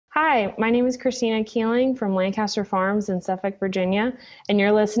Hi, my name is Christina Keeling from Lancaster Farms in Suffolk, Virginia, and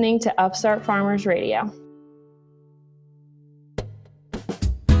you're listening to Upstart Farmers Radio.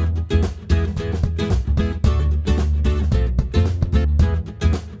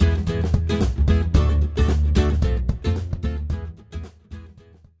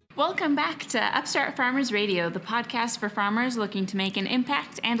 Welcome back to Upstart Farmers Radio, the podcast for farmers looking to make an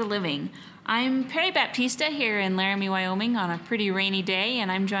impact and a living. I'm Perry Baptista here in Laramie, Wyoming on a pretty rainy day,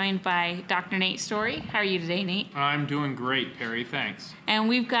 and I'm joined by Dr. Nate Story. How are you today, Nate? I'm doing great, Perry. Thanks. And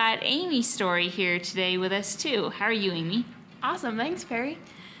we've got Amy Story here today with us, too. How are you, Amy? Awesome. Thanks, Perry.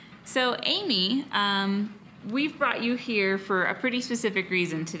 So, Amy, we've brought you here for a pretty specific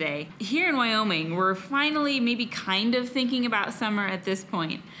reason today. Here in Wyoming, we're finally maybe kind of thinking about summer at this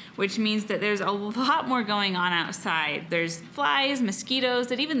point, which means that there's a lot more going on outside. There's flies, mosquitoes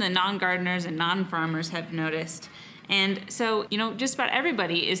that even the non-gardeners and non-farmers have noticed. And so, just about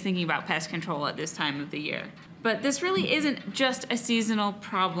everybody is thinking about pest control at this time of the year. But this really isn't just a seasonal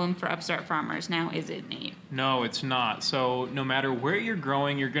problem for upstart farmers now, is it, Nate? No, it's not. So no matter where you're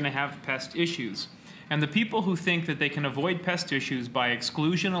growing, you're going to have pest issues. And the people who think that they can avoid pest issues by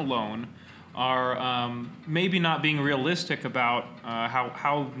exclusion alone are maybe not being realistic about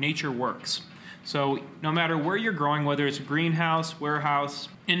how nature works. So no matter where you're growing, whether it's a greenhouse, warehouse,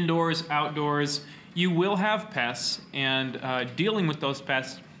 indoors, outdoors, you will have pests, and dealing with those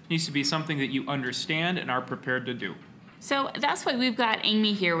pests needs to be something that you understand and are prepared to do. So that's why we've got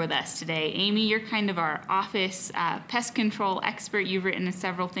Amy here with us today. Amy, you're kind of our office pest control expert. You've written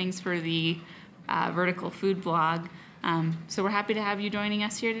several things for the Vertical Food blog. So we're happy to have you joining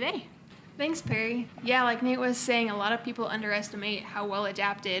us here today. Thanks, Perry. Yeah, like Nate was saying, a lot of people underestimate how well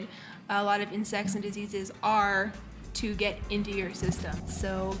adapted a lot of insects and diseases are to get into your system.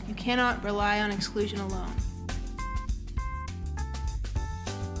 So you cannot rely on exclusion alone.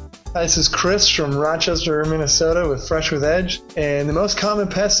 Hi, this is Chris from Rochester, Minnesota with Fresh with Edge, and the most common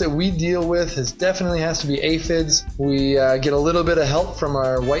pest that we deal with definitely has to be aphids. We get a little bit of help from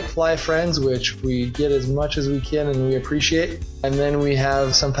our whitefly friends, which we get as much as we can and we appreciate. And then we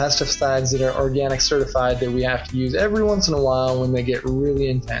have some pesticides that are organic certified that we have to use every once in a while when they get really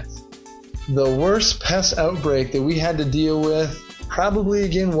intense. The worst pest outbreak that we had to deal with probably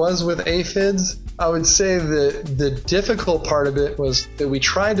again was with aphids. I would say that the difficult part of it was that we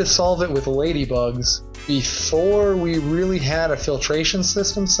tried to solve it with ladybugs before we really had a filtration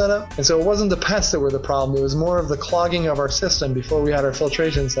system set up. And so it wasn't the pests that were the problem, it was more of the clogging of our system before we had our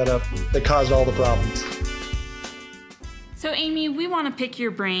filtration set up that caused all the problems. So Amy, we want to pick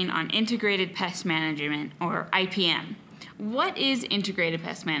your brain on integrated pest management, or IPM. What is integrated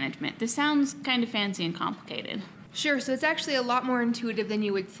pest management? This sounds kind of fancy and complicated. Sure, so it's actually a lot more intuitive than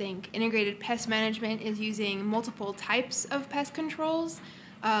you would think. Integrated pest management is using multiple types of pest controls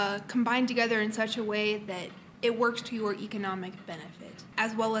combined together in such a way that it works to your economic benefit,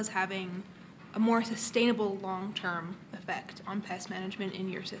 as well as having a more sustainable long-term effect on pest management in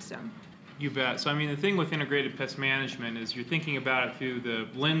your system. You bet. So the thing with integrated pest management is you're thinking about it through the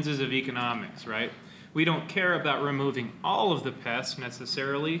lenses of economics, right? We don't care about removing all of the pests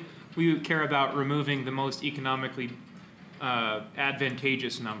necessarily. We care about removing the most economically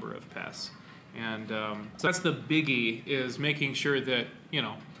advantageous number of pests. And so that's the biggie, is making sure that,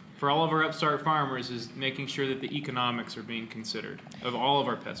 for all of our upstart farmers, is making sure that the economics are being considered of all of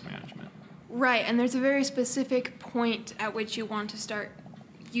our pest management. Right, and there's a very specific point at which you want to start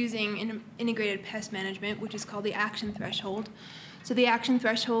using integrated pest management, which is called the action threshold. So the action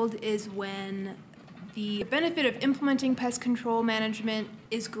threshold is when the benefit of implementing pest control management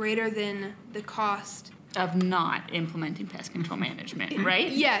is greater than the cost of not implementing pest control management,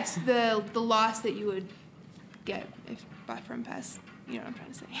 right? Yes, the loss that you would get if bought from pests. You know what I'm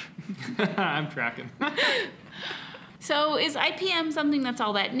trying to say. I'm tracking. So is IPM something that's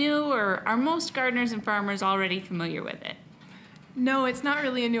all that new, or are most gardeners and farmers already familiar with it? No, it's not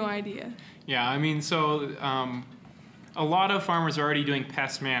really a new idea. Yeah, a lot of farmers are already doing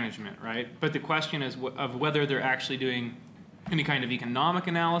pest management, right? But the question is of whether they're actually doing any kind of economic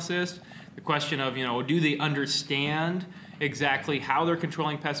analysis. The question of, do they understand exactly how they're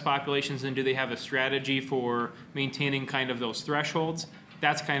controlling pest populations, and do they have a strategy for maintaining kind of those thresholds?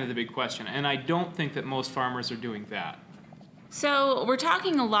 That's kind of the big question. And I don't think that most farmers are doing that. So we're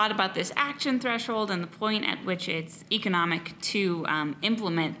talking a lot about this action threshold and the point at which it's economic to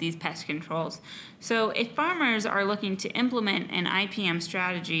implement these pest controls. So if farmers are looking to implement an IPM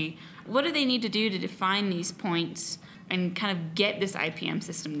strategy, what do they need to do to define these points and kind of get this IPM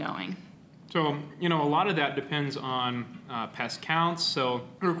system going? So, a lot of that depends on pest counts. So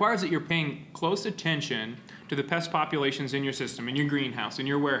it requires that you're paying close attention to the pest populations in your system, in your greenhouse, in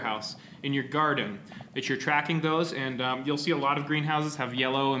your warehouse, in your garden, that you're tracking those. And you'll see a lot of greenhouses have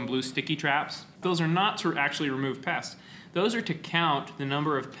yellow and blue sticky traps. Those are not to actually remove pests. Those are to count the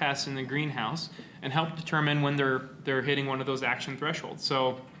number of pests in the greenhouse and help determine when they're hitting one of those action thresholds.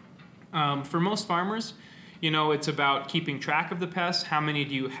 So for most farmers, it's about keeping track of the pests, how many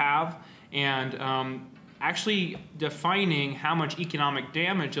do you have, and actually defining how much economic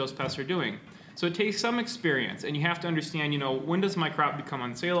damage those pests are doing. So it takes some experience, and you have to understand, when does my crop become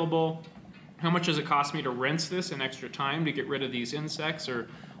unsaleable? How much does it cost me to rinse this in extra time to get rid of these insects or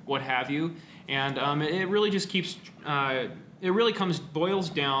what have you? And it really just boils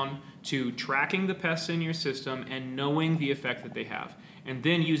down to tracking the pests in your system and knowing the effect that they have, and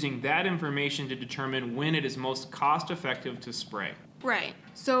then using that information to determine when it is most cost effective to spray. Right.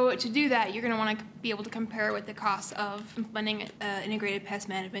 So to do that, you're going to want to be able to compare with the cost of implementing an integrated pest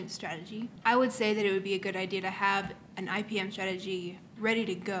management strategy. I would say that it would be a good idea to have an IPM strategy ready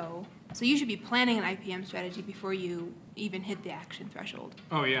to go. So you should be planning an IPM strategy before you even hit the action threshold.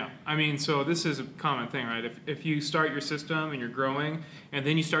 Oh yeah. So this is a common thing, right? If you start your system and you're growing, and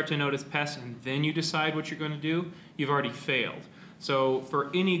then you start to notice pests, and then you decide what you're going to do, you've already failed. So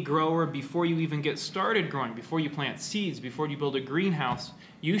for any grower, before you even get started growing, before you plant seeds, before you build a greenhouse,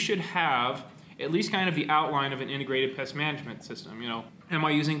 you should have at least kind of the outline of an integrated pest management system. Am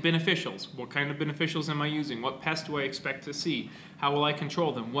I using beneficials? What kind of beneficials am I using? What pests do I expect to see? How will I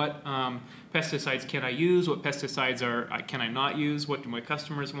control them? What pesticides can I use? What pesticides can I not use? What do my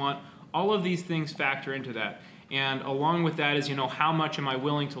customers want? All of these things factor into that. And along with that is, how much am I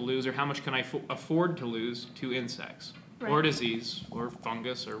willing to lose, or how much can I afford to lose to insects? Right. Or disease, or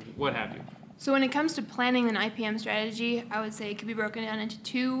fungus, or what have you. So when it comes to planning an IPM strategy, I would say it could be broken down into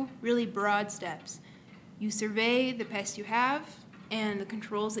two really broad steps. You survey the pests you have and the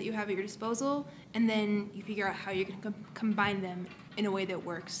controls that you have at your disposal, and then you figure out how you can combine them in a way that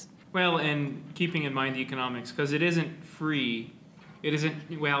works. Well, and keeping in mind the economics, because it isn't free.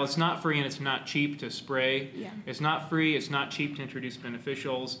 It's not free and it's not cheap to spray. Yeah. It's not free, it's not cheap to introduce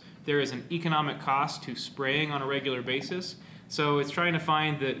beneficials. There is an economic cost to spraying on a regular basis. So it's trying to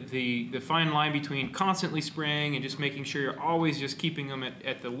find the fine line between constantly spraying and just making sure you're always just keeping them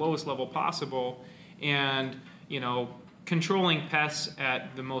at the lowest level possible, and controlling pests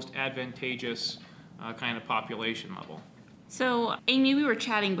at the most advantageous kind of population level. So, Amy, we were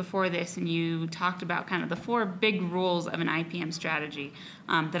chatting before this, and you talked about kind of the 4 big rules of an IPM strategy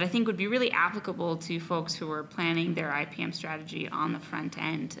that I think would be really applicable to folks who are planning their IPM strategy on the front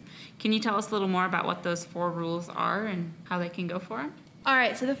end. Can you tell us a little more about what those 4 rules are and how they can go for them? All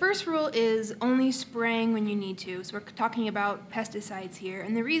right, so the first rule is only spraying when you need to. So we're talking about pesticides here,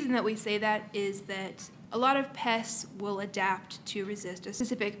 and the reason that we say that is that a lot of pests will adapt to resist a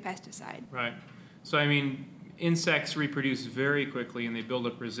specific pesticide. Right. So, insects reproduce very quickly and they build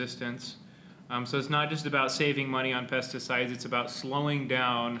up resistance. So it's not just about saving money on pesticides, it's about slowing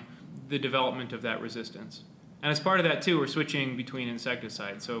down the development of that resistance. And as part of that too, we're switching between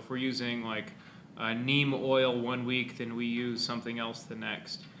insecticides. So if we're using neem oil one week, then we use something else the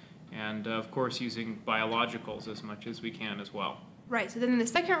next. And of course using biologicals as much as we can as well. Right, so then the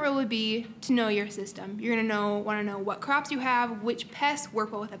second rule would be to know your system. You're going to want to know what crops you have, which pests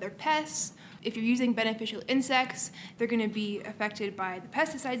work well with other pests. If you're using beneficial insects, they're going to be affected by the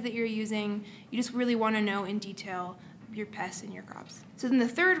pesticides that you're using. You just really want to know in detail your pests and your crops. So then the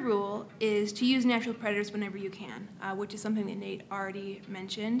third rule is to use natural predators whenever you can, which is something that Nate already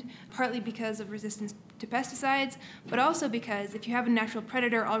mentioned, partly because of resistance to pesticides, but also because if you have a natural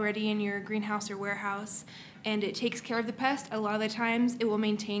predator already in your greenhouse or warehouse and it takes care of the pest, a lot of the times it will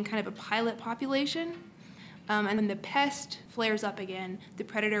maintain kind of a pilot population. And when the pest flares up again, the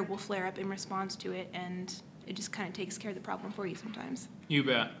predator will flare up in response to it, and it just kind of takes care of the problem for you sometimes. You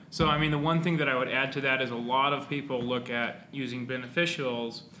bet. So, the one thing that I would add to that is a lot of people look at using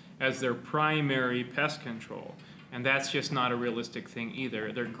beneficials as their primary pest control, and that's just not a realistic thing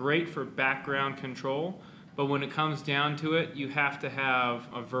either. They're great for background control, but when it comes down to it, you have to have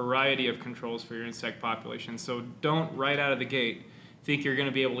a variety of controls for your insect population. So don't right out of the gate think you're going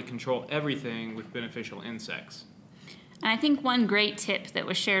to be able to control everything with beneficial insects. And I think one great tip that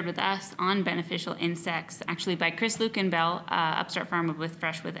was shared with us on beneficial insects, actually by Chris Lukenbell, Upstart Farmer with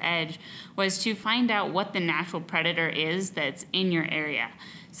Fresh with Edge, was to find out what the natural predator is that's in your area.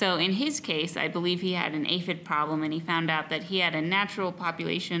 So in his case, I believe he had an aphid problem, and he found out that he had a natural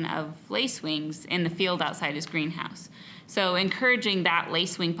population of lacewings in the field outside his greenhouse. So encouraging that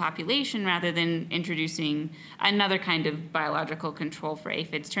lacewing population rather than introducing another kind of biological control for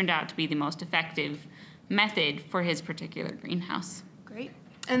aphids turned out to be the most effective method for his particular greenhouse. Great.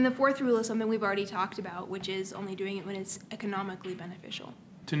 And the fourth rule is something we've already talked about, which is only doing it when it's economically beneficial.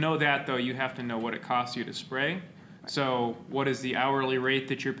 To know that, though, you have to know what it costs you to spray. So what is the hourly rate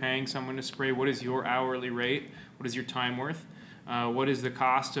that you're paying someone to spray? What is your hourly rate? What is your time worth? What is the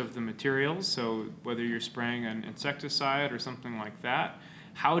cost of the materials? So whether you're spraying an insecticide or something like that.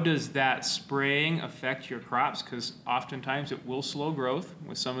 How does that spraying affect your crops? Because oftentimes it will slow growth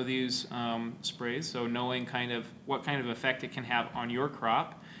with some of these sprays. So knowing what kind of effect it can have on your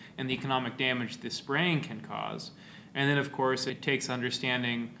crop and the economic damage this spraying can cause. And then, of course, it takes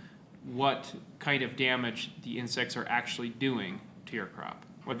understanding what kind of damage the insects are actually doing to your crop,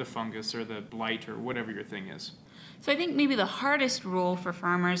 or the fungus or the blight or whatever your thing is. So I think maybe the hardest rule for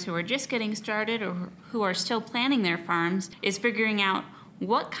farmers who are just getting started or who are still planning their farms is figuring out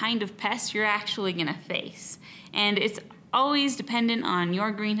what kind of pests you're actually going to face. And it's always dependent on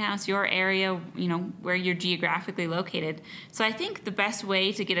your greenhouse, your area, where you're geographically located. So I think the best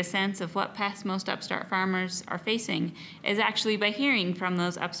way to get a sense of what pests most upstart farmers are facing is actually by hearing from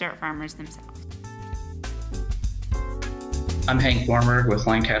those upstart farmers themselves. I'm Hank Wormer with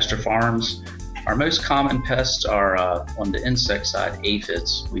Lancaster Farms. Our most common pests are on the insect side,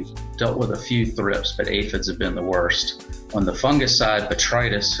 aphids. We've dealt with a few thrips, but aphids have been the worst. On the fungus side,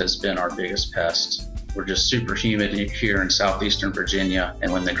 botrytis has been our biggest pest. We're just super humid here in southeastern Virginia,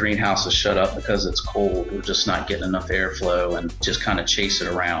 and when the greenhouse is shut up because it's cold, we're just not getting enough airflow and just kind of chase it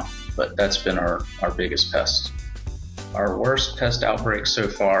around. But that's been our biggest pest. Our worst pest outbreak so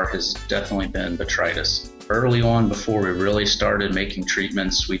far has definitely been botrytis. Early on, before we really started making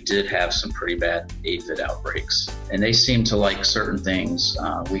treatments, we did have some pretty bad aphid outbreaks, and they seem to like certain things.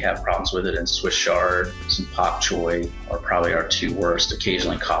 We have problems with it in Swiss chard, some pak choy are probably our two worst,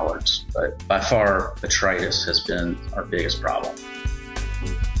 occasionally collards, but by far botrytis has been our biggest problem.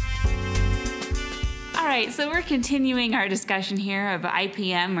 All right, so we're continuing our discussion here of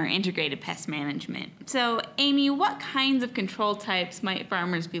IPM, or integrated pest management. So Amy, what kinds of control types might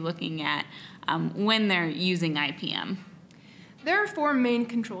farmers be looking at when they're using IPM? There are four main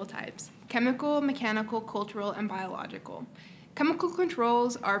control types: chemical, mechanical, cultural, and biological. Chemical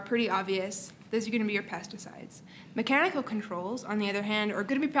controls are pretty obvious. Those are going to be your pesticides. Mechanical controls, on the other hand, are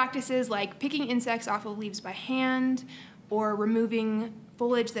going to be practices like picking insects off of leaves by hand or removing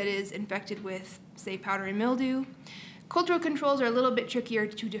foliage that is infected with, say, powdery mildew. Cultural controls are a little bit trickier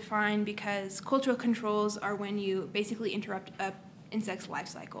to define because cultural controls are when you basically interrupt a insect's life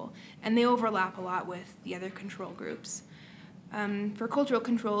cycle, and they overlap a lot with the other control groups. For cultural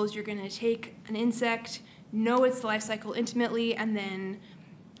controls, you're going to take an insect, know its life cycle intimately, and then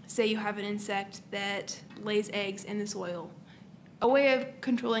say you have an insect that lays eggs in the soil. A way of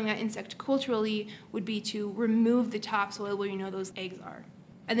controlling that insect culturally would be to remove the topsoil where you know those eggs are.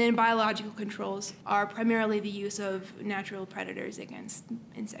 And then biological controls are primarily the use of natural predators against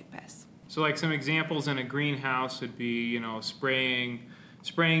insect pests. So like some examples in a greenhouse would be,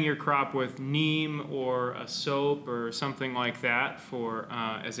 spraying your crop with neem or a soap or something like that for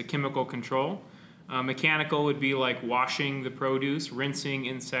as a chemical control. Mechanical would be like washing the produce, rinsing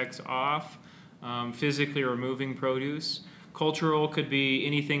insects off, physically removing produce. Cultural could be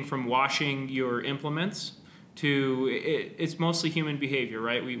anything from washing your implements to it's mostly human behavior,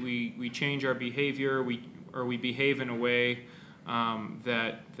 right? We change our behavior, we behave in a way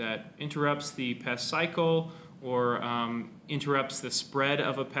that interrupts the pest cycle or interrupts the spread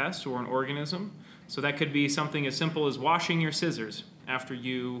of a pest or an organism. So that could be something as simple as washing your scissors after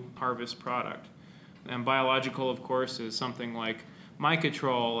you harvest product. And biological, of course, is something like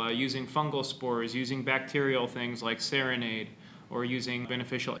mycotrol, using fungal spores, using bacterial things like serenade, or using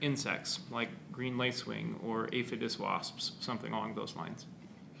beneficial insects like green lacewing or aphidus wasps, something along those lines.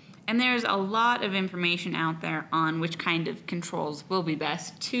 And there's a lot of information out there on which kind of controls will be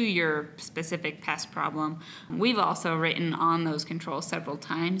best to your specific pest problem. We've also written on those controls several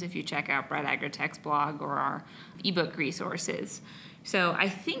times if you check out Brett Agritech's blog or our ebook resources. So I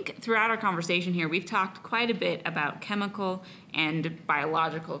think throughout our conversation here, we've talked quite a bit about chemical and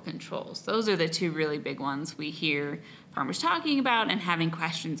biological controls. Those are the two really big ones we hear farmers talking about and having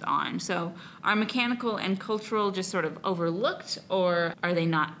questions on. So are mechanical and cultural just sort of overlooked, or are they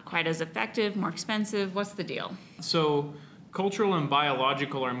not quite as effective, more expensive? What's the deal? So cultural and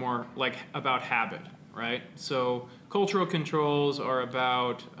biological are more like about habit, right? So cultural controls are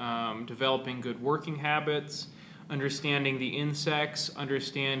about developing good working habits, understanding the insects,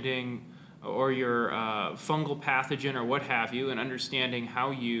 understanding or your fungal pathogen or what have you, and understanding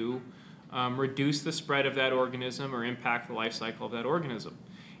how you reduce the spread of that organism or impact the life cycle of that organism.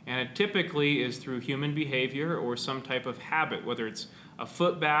 And it typically is through human behavior or some type of habit, whether it's a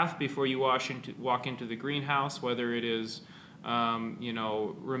foot bath before you walk into the greenhouse, whether it is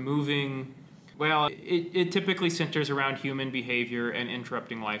removing, well, it typically centers around human behavior and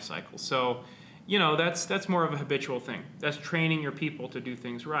interrupting life cycles. So, that's more of a habitual thing. That's training your people to do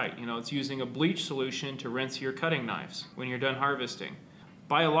things right. It's using a bleach solution to rinse your cutting knives when you're done harvesting.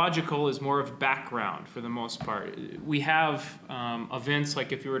 Biological is more of background for the most part. We have events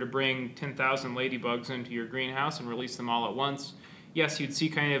like if you were to bring 10,000 ladybugs into your greenhouse and release them all at once, yes, you'd see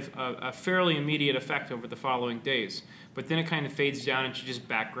kind of a fairly immediate effect over the following days. But then it kind of fades down into just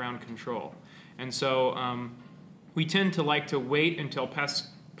background control. And so we tend to like to wait until pest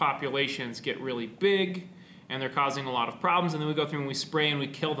populations get really big and they're causing a lot of problems, and then we go through and we spray and we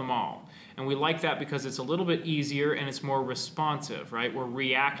kill them all. And we like that because it's a little bit easier and it's more responsive, right? We're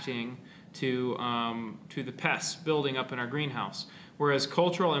reacting to the pests building up in our greenhouse. Whereas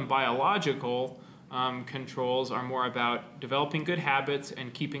cultural and biological controls are more about developing good habits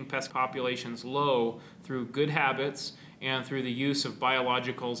and keeping pest populations low through good habits and through the use of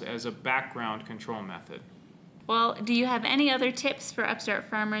biologicals as a background control method. Well, do you have any other tips for upstart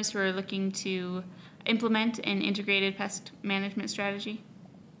farmers who are looking to implement an integrated pest management strategy?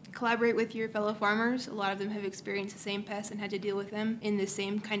 Collaborate with your fellow farmers. A lot of them have experienced the same pests and had to deal with them in the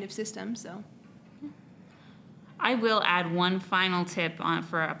same kind of system. So, I will add one final tip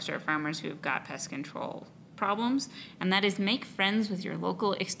for upstart farmers who have got pest control problems, and that is make friends with your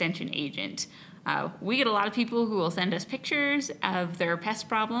local extension agent. We get a lot of people who will send us pictures of their pest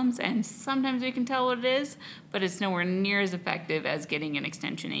problems, and sometimes we can tell what it is, but it's nowhere near as effective as getting an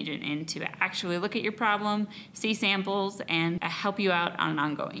extension agent in to actually look at your problem, see samples, and help you out on an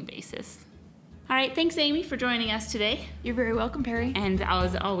ongoing basis. All right, thanks, Amy, for joining us today. you're very welcome, Perry. And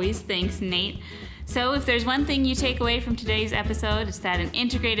as always, thanks, Nate. So if there's one thing you take away from today's episode, it's that an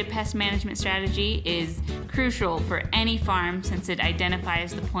integrated pest management strategy is crucial for any farm, since it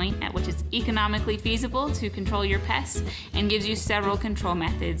identifies the point at which it's economically feasible to control your pests and gives you several control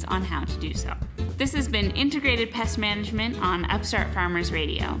methods on how to do so. This has been Integrated Pest Management on Upstart Farmers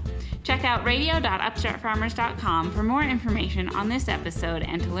Radio. Check out radio.upstartfarmers.com for more information on this episode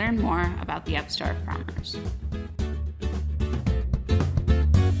and to learn more about the Upstart Farmers.